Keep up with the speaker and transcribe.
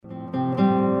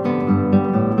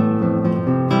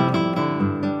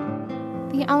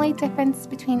only difference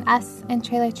between us and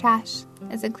trailer trash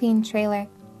is a clean trailer.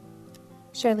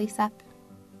 Shirley Supp.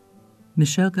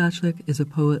 Michelle Gottschalk is a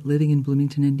poet living in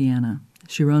Bloomington, Indiana.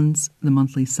 She runs the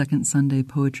monthly Second Sunday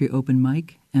Poetry Open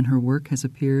Mic, and her work has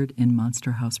appeared in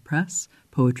Monster House Press,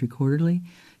 Poetry Quarterly,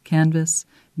 Canvas,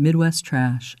 Midwest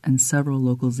Trash, and several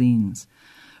local zines.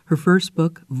 Her first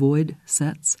book, Void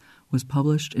Sets, was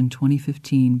published in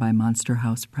 2015 by Monster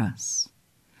House Press.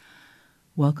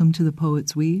 Welcome to The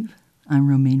Poet's Weave. I'm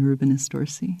Romaine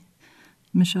Rubinis-Dorsey.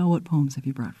 Michelle, what poems have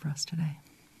you brought for us today?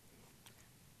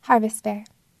 Harvest Fair.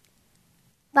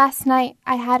 Last night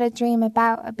I had a dream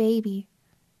about a baby.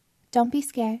 Don't be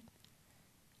scared.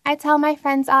 I tell my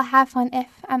friends I'll have one if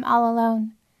I'm all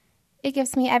alone. It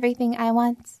gives me everything I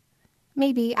want.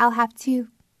 Maybe I'll have two.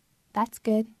 That's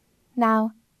good.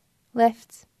 Now,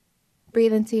 lift.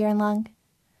 Breathe into your lung.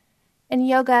 In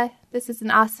yoga, this is an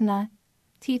asana.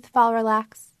 Teeth fall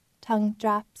relaxed, tongue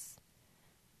drops.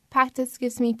 Practice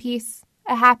gives me peace,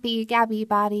 a happy, gabby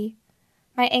body.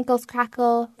 My ankles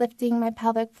crackle, lifting my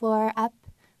pelvic floor up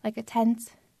like a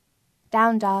tent.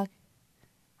 Down dog.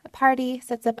 A party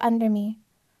sits up under me,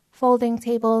 folding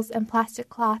tables and plastic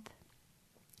cloth.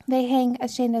 They hang a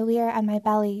chandelier on my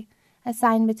belly, a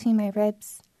sign between my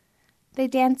ribs. They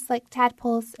dance like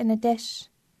tadpoles in a dish.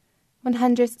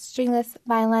 100 stringless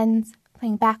violins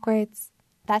playing backwards.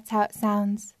 That's how it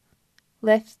sounds.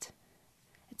 Lift.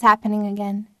 It's happening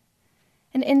again.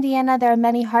 In Indiana, there are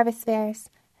many harvest fairs.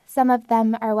 Some of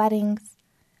them are weddings.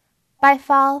 By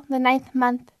fall, the 9th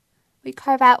month, we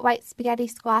carve out white spaghetti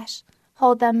squash,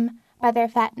 hold them by their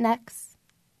fat necks.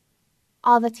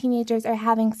 All the teenagers are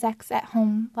having sex at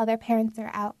home while their parents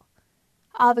are out.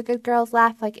 All the good girls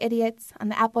laugh like idiots on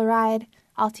the apple ride,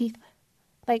 all teeth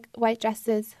like white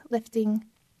dresses lifting.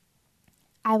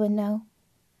 I would know.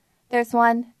 There's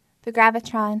one, the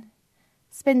gravitron,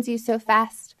 spins you so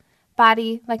fast,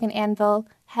 body like an anvil,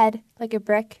 head like a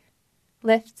brick.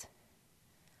 Lift.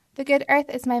 The Good Earth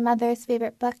is my mother's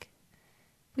favorite book.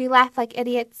 We laugh like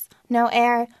idiots, no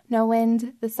air, no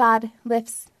wind, the sod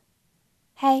lifts.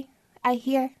 Hey, I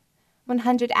hear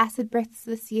 100 acid breaths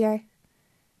this year.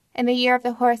 In the year of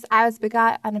the horse, I was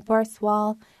begot on a forest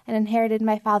wall and inherited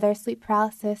my father's sleep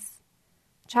paralysis.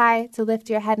 Try to lift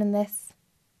your head in this.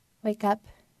 Wake up.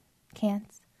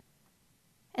 Can't.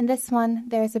 In this one,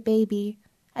 there's a baby,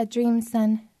 a dream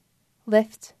son.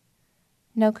 Lift.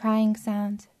 No crying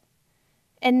sound.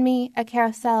 In me, a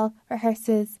carousel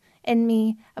rehearses. In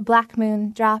me, a black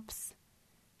moon drops.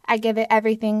 I give it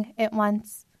everything it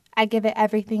wants. I give it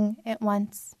everything it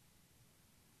wants.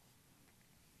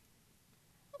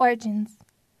 Origins.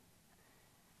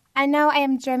 I know I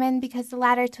am German because the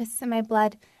ladder twists in my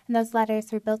blood, and those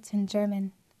letters were built in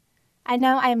German. I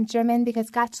know I am German because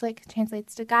Gottschalk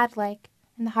translates to godlike,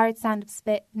 and the hard sound of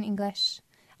spit in English.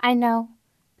 I know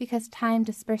because time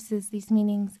disperses these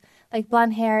meanings, like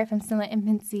blonde hair from still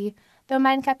infancy, though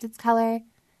mine kept its color.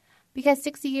 Because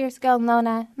 60 years ago in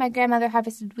Lona, my grandmother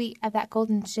harvested wheat of that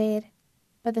golden shade,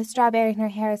 but the strawberry in her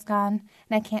hair is gone,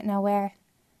 and I can't know where.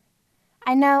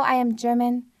 I know I am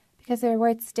German because their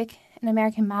words stick in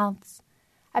American mouths.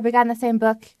 I began the same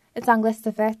book, it's English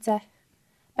Wörter.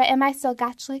 But am I still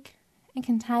Gottschalk? And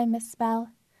can time misspell?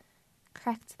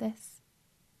 Correct this.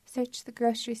 Search the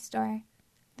grocery store.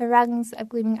 The rungs of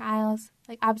gleaming aisles,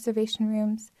 like observation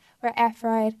rooms, where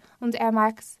Erfreud und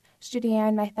Marx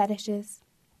studieren my fetishes.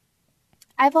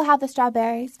 I will have the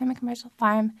strawberries from a commercial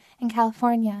farm in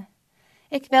California.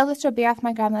 Ich will the strawberry off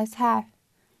my grandmother's hair.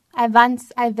 I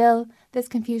will this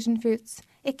confusion fruits.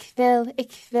 Ich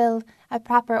will a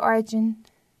proper origin.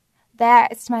 There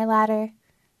is my ladder.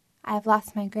 I have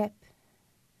lost my grip.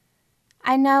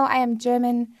 I know I am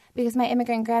German because my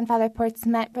immigrant grandfather poured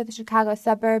cement for the Chicago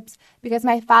suburbs, because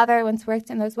my father once worked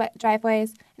in those wet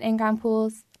driveways and in-ground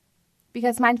pools,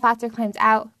 because mein Vater climbed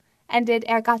out, ended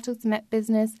Gottschalk's cement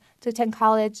business to attend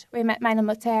college, where he met meine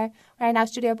Mutter, where I now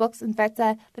studio books in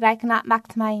Wörter that I cannot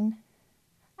macht mein.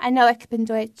 I know ich bin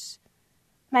Deutsch.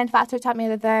 Mein Vater taught me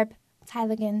the verb,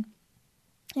 teiligen.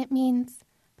 It means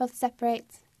both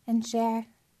separate and share.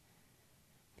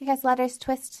 Because letters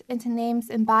twist into names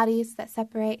and bodies that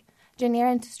separate,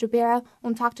 Janieren to Strubera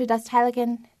und Tochter das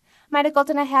Teiligen. Meine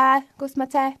goldene Haare,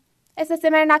 Großmutter, ist es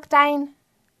immer noch dein?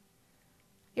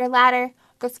 Your ladder,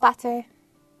 Großvater.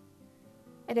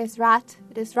 It is rot,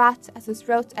 es is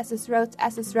rot, es is rot,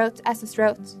 es is rot, es is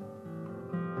rot.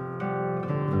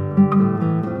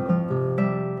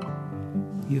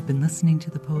 You've been listening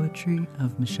to the poetry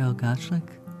of Michelle Gottschalk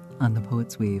on The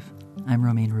Poet's Weave. I'm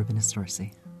Romaine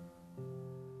Rubinis-Dorsey.